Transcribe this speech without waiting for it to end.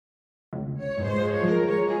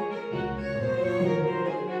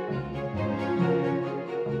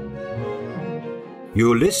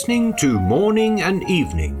You're listening to Morning and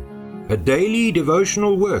Evening, a daily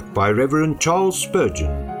devotional work by Reverend Charles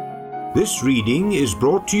Spurgeon. This reading is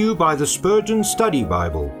brought to you by the Spurgeon Study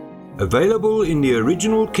Bible, available in the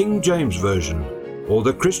original King James Version or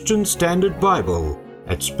the Christian Standard Bible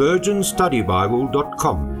at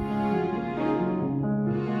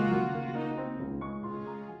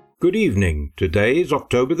spurgeonstudybible.com. Good evening. Today is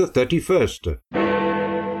October the 31st.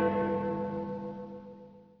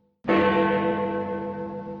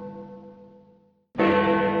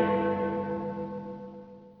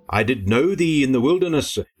 I did know thee in the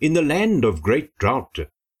wilderness, in the land of great drought.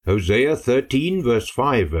 Hosea 13 verse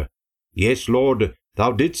 5. Yes, Lord,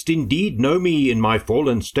 thou didst indeed know me in my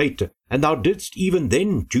fallen state, and thou didst even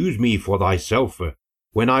then choose me for thyself.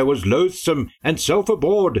 When I was loathsome and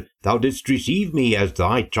self-abhorred, thou didst receive me as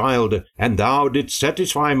thy child, and thou didst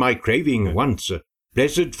satisfy my craving once.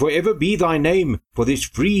 Blessed for ever be thy name for this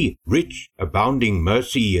free, rich, abounding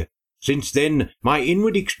mercy. Since then, my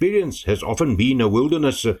inward experience has often been a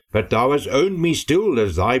wilderness, but thou hast owned me still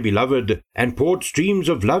as thy beloved, and poured streams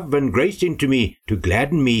of love and grace into me to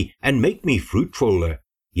gladden me and make me fruitful.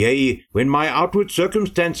 Yea, when my outward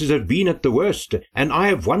circumstances have been at the worst, and I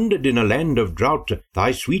have wandered in a land of drought,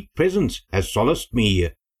 thy sweet presence has solaced me.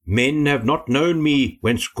 Men have not known me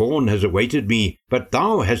when scorn has awaited me, but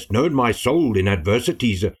thou hast known my soul in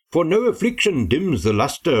adversities, for no affliction dims the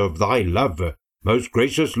lustre of thy love. Most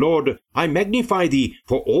gracious Lord, I magnify thee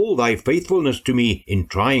for all thy faithfulness to me in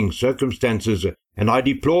trying circumstances, and I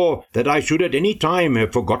deplore that I should at any time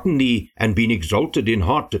have forgotten thee and been exalted in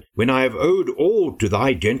heart, when I have owed all to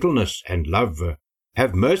thy gentleness and love.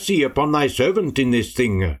 Have mercy upon thy servant in this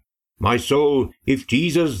thing. My soul, if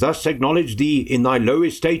Jesus thus acknowledge thee in thy low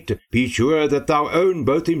estate, be sure that thou own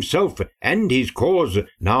both himself and his cause,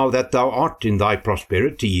 now that thou art in thy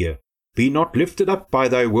prosperity. Be not lifted up by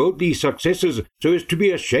thy worldly successes, so as to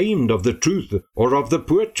be ashamed of the truth, or of the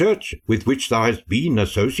poor church with which thou hast been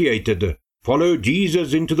associated. Follow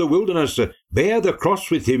Jesus into the wilderness, bear the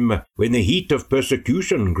cross with him when the heat of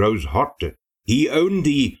persecution grows hot. He owned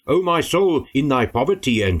thee, O my soul, in thy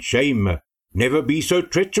poverty and shame. Never be so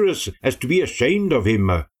treacherous as to be ashamed of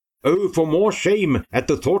him. Oh, for more shame at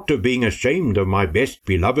the thought of being ashamed of my best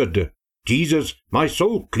beloved. Jesus, my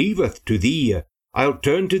soul cleaveth to thee. I'll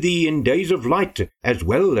turn to thee in days of light, as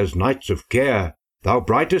well as nights of care. Thou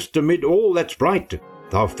brightest amid all that's bright,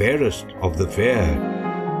 thou fairest of the fair.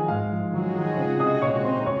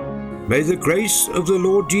 May the grace of the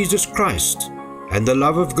Lord Jesus Christ, and the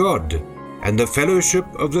love of God, and the fellowship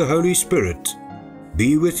of the Holy Spirit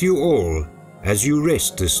be with you all as you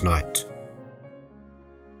rest this night.